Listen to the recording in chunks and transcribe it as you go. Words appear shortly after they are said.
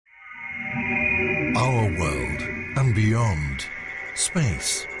and beyond.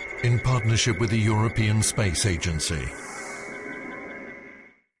 Space, in partnership with the European Space Agency.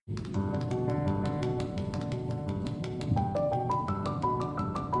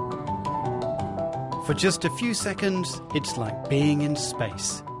 For just a few seconds, it's like being in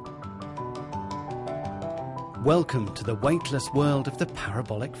space. Welcome to the weightless world of the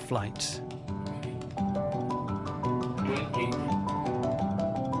Parabolic Flight.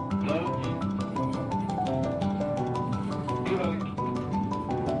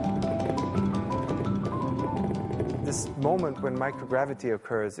 This moment when microgravity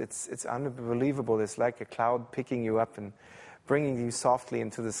occurs, it's unbelievable. It's like a cloud picking you up and bringing you softly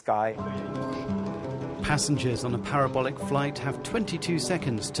into the sky. Passengers on a parabolic flight have 22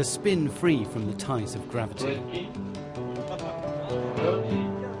 seconds to spin free from the ties of gravity.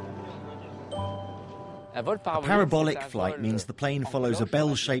 A parabolic flight means the plane follows a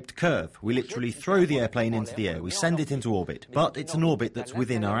bell-shaped curve. We literally throw the airplane into the air. We send it into orbit, but it's an orbit that's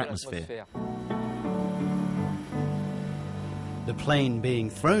within our atmosphere. The plane being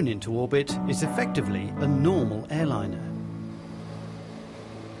thrown into orbit is effectively a normal airliner.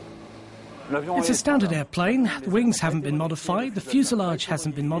 It's a standard airplane. The wings haven't been modified, the fuselage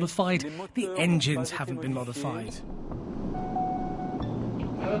hasn't been modified, the engines haven't been modified.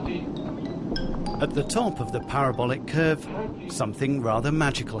 At the top of the parabolic curve, something rather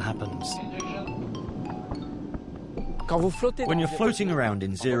magical happens. When you're floating around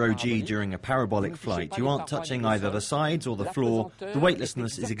in zero-G during a parabolic flight, you aren't touching either the sides or the floor. The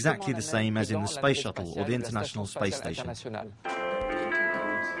weightlessness is exactly the same as in the Space Shuttle or the International Space Station.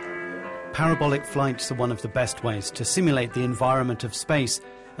 Parabolic flights are one of the best ways to simulate the environment of space,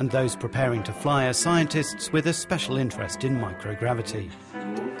 and those preparing to fly are scientists with a special interest in microgravity.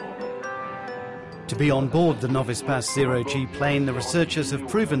 To be on board the Novice Pass zero-G plane, the researchers have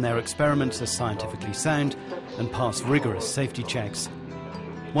proven their experiments are scientifically sound and pass rigorous safety checks.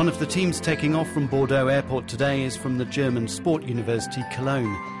 One of the teams taking off from Bordeaux Airport today is from the German Sport University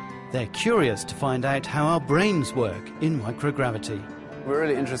Cologne. They're curious to find out how our brains work in microgravity. We're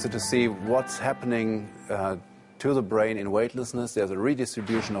really interested to see what's happening to the brain in weightlessness. There's a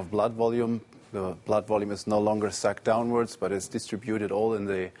redistribution of blood volume. The blood volume is no longer sucked downwards, but it's distributed all in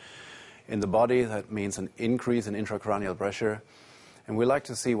the body. That means an increase in intracranial pressure. And we like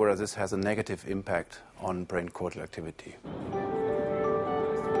to see whether this has a negative impact on brain cortical activity.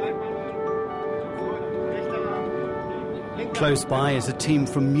 Close by is a team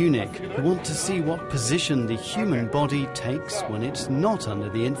from Munich who want to see what position the human body takes when it's not under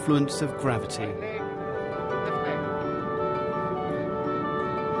the influence of gravity.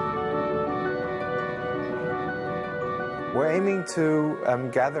 We're aiming to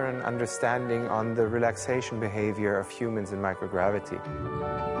gather an understanding on the relaxation behavior of humans in microgravity.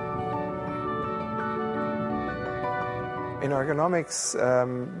 In ergonomics,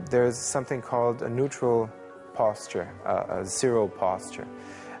 there's something called a neutral posture, a zero posture.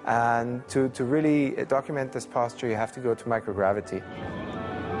 And to really document this posture, you have to go to microgravity.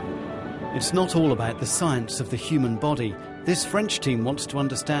 It's not all about the science of the human body. This French team wants to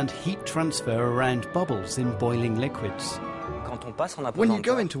understand heat transfer around bubbles in boiling liquids. When you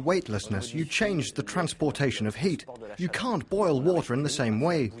go into weightlessness, you change the transportation of heat. You can't boil water in the same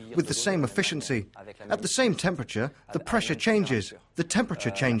way, with the same efficiency. At the same temperature, the pressure changes, the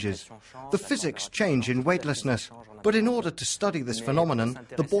temperature changes. The physics change in weightlessness. But in order to study this phenomenon,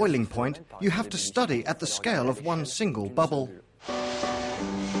 the boiling point, you have to study at the scale of one single bubble.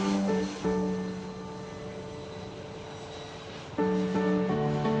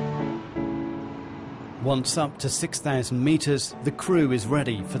 Once up to 6,000 meters, the crew is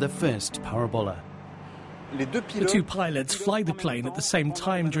ready for the first parabola. The two pilots fly the plane at the same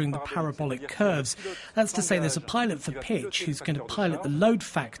time during the parabolic curves. That's to say there's a pilot for pitch who's going to pilot the load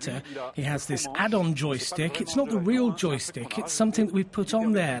factor. He has this add-on joystick. It's not the real joystick, it's something that we've put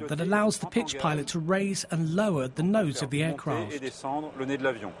on there that allows the pitch pilot to raise and lower the nose of the aircraft.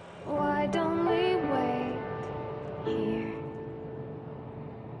 Why don't we wait here?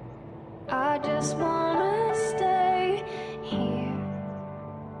 I just wanna stay here.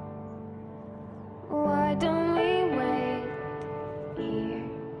 Why don't we wait here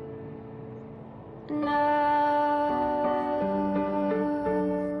now?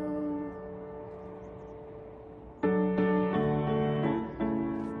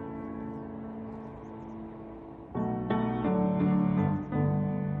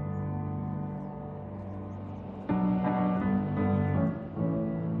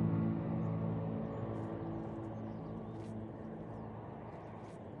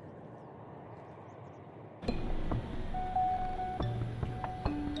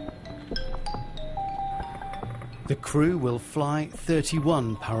 The crew will fly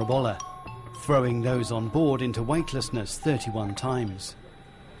 31 parabola, throwing those on board into weightlessness 31 times.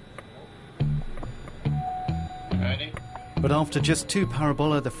 Ready? But after just 2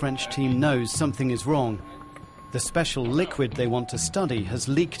 parabola, the French team knows something is wrong. The special liquid they want to study has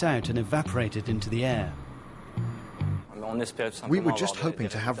leaked out and evaporated into the air. We were just hoping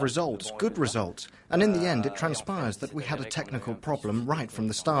to have results, good results, and in the end it transpires that we had a technical problem right from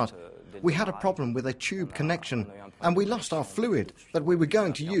the start. We had a problem with a tube connection, and we lost our fluid that we were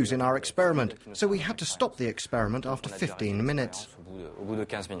going to use in our experiment, so we had to stop the experiment after 15 minutes.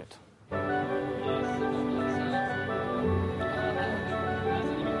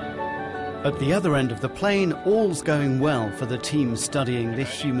 At the other end of the plane, all's going well for the team studying the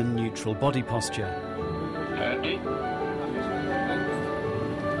human-neutral body posture. Ready?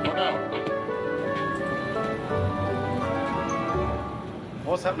 Put out.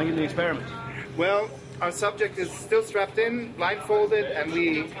 What's happening in the experiment? Well, our subject is still strapped in, blindfolded, and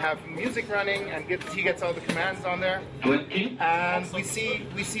we have music running, and he gets all the commands on there. 20. And we see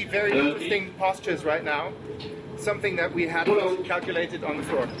very interesting postures right now, something that we had calculated on the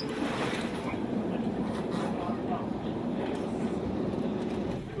floor.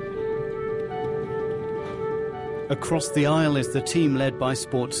 Across the aisle is the team led by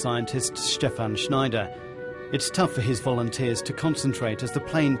sports scientist Stefan Schneider. It's tough for his volunteers to concentrate as the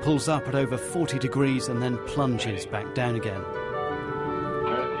plane pulls up at over 40 degrees and then plunges back down again.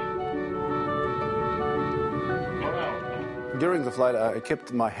 During the flight, I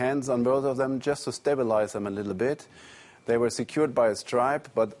kept my hands on both of them just to stabilize them a little bit. They were secured by a stripe,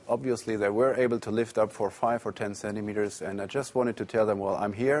 but obviously they were able to lift up for 5 or 10 centimeters. And I just wanted to tell them, well,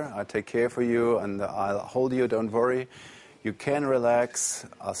 I'm here, I take care for you, and I'll hold you, don't worry. You can relax,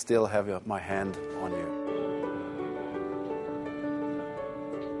 I'll still have my hand on you.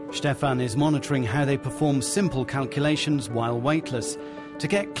 Stefan is monitoring how they perform simple calculations while weightless. To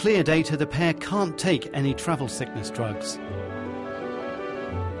get clear data, the pair can't take any travel sickness drugs.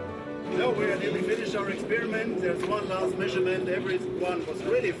 No, we're nearly finished our experiment. There's one last measurement. Everyone was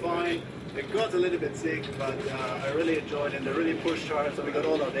really fine. They got a little bit sick, but I really enjoyed it, and they really pushed hard, so we got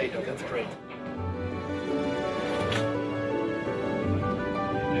all our data. That's great.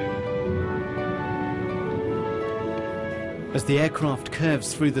 As the aircraft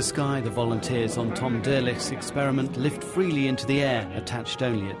curves through the sky, the volunteers on Tom Derlich's experiment lift freely into the air, attached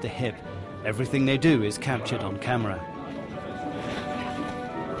only at the hip. Everything they do is captured on camera.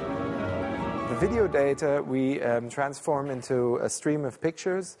 The video data we transform into a stream of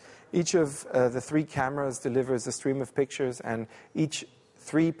pictures. Each of the 3 cameras delivers a stream of pictures, and each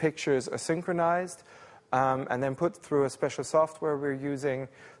 3 pictures are synchronized and then put through a special software we're using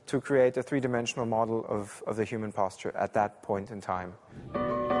to create a 3-dimensional model of the human posture at that point in time.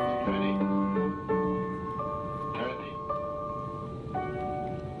 Ready?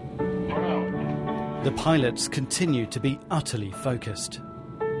 Put out. The pilots continue to be utterly focused.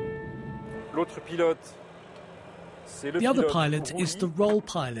 The other pilot is the roll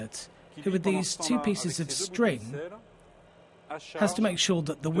pilot, who with these 2 pieces of string has to make sure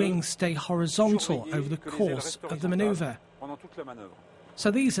that the wings stay horizontal over the course of the maneuver. So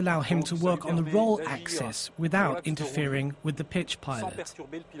these allow him to work on the roll axis without interfering with the pitch pilot.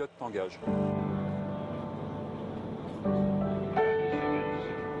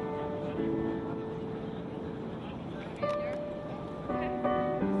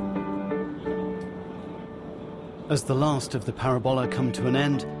 As the last of the parabola come to an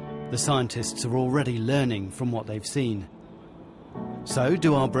end, the scientists are already learning from what they've seen. So,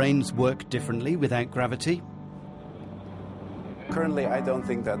 do our brains work differently without gravity? Currently, I don't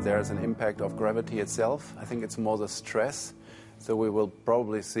think that there's an impact of gravity itself. I think it's more the stress. So we will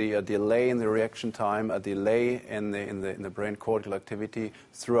probably see a delay in the reaction time, a delay in the brain cortical activity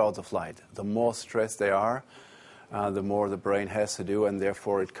throughout the flight. The more stressed they are, the more the brain has to do, and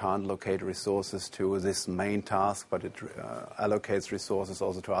therefore it can't locate resources to this main task, but it allocates resources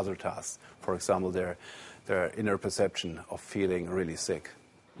also to other tasks. For example, their inner perception of feeling really sick.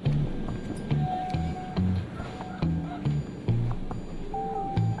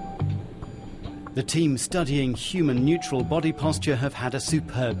 The team studying human-neutral body posture have had a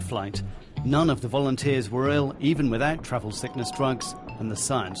superb flight. None of the volunteers were ill, even without travel sickness drugs, and the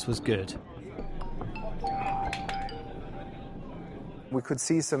science was good. We could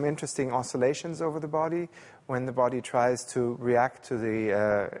see some interesting oscillations over the body when the body tries to react to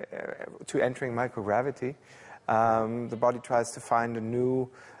entering microgravity. The body tries to find a new,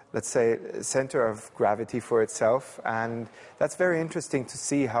 let's say, center of gravity for itself, and that's very interesting to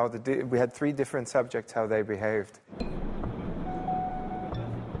see how we had 3 different subjects, how they behaved.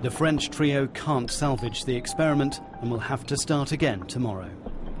 The French trio can't salvage the experiment and will have to start again tomorrow.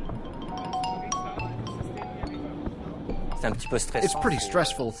 It's pretty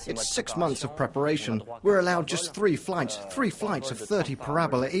stressful. It's 6 months of preparation. We're allowed just 3 flights of 30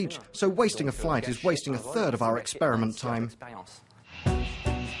 parabola each, so wasting a flight is wasting a third of our experiment time.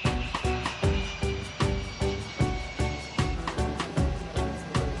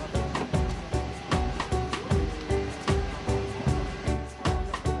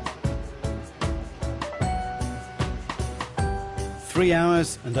 Three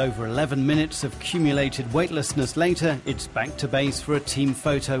hours and over 11 minutes of cumulated weightlessness later, it's back to base for a team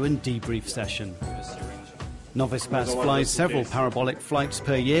photo and debrief session. Novice Pass flies several parabolic flights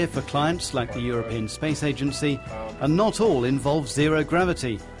per year for clients like the European Space Agency, and not all involve zero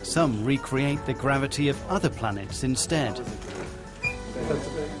gravity. Some recreate the gravity of other planets instead.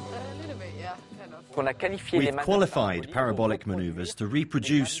 We've qualified parabolic manoeuvres to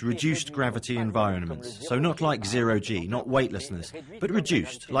reproduce reduced gravity environments, so not like zero-G, not weightlessness, but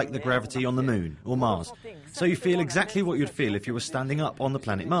reduced, like the gravity on the Moon or Mars. So you feel exactly what you'd feel if you were standing up on the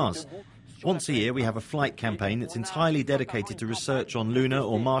planet Mars. Once a year we have a flight campaign that's entirely dedicated to research on lunar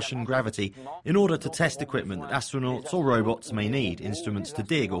or Martian gravity in order to test equipment that astronauts or robots may need, instruments to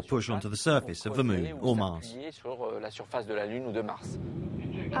dig or push onto the surface of the Moon or Mars.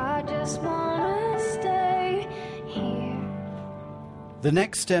 I just wanna stay here. The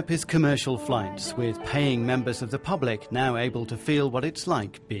next step is commercial flights, with paying members of the public now able to feel what it's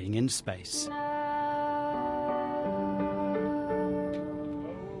like being in space.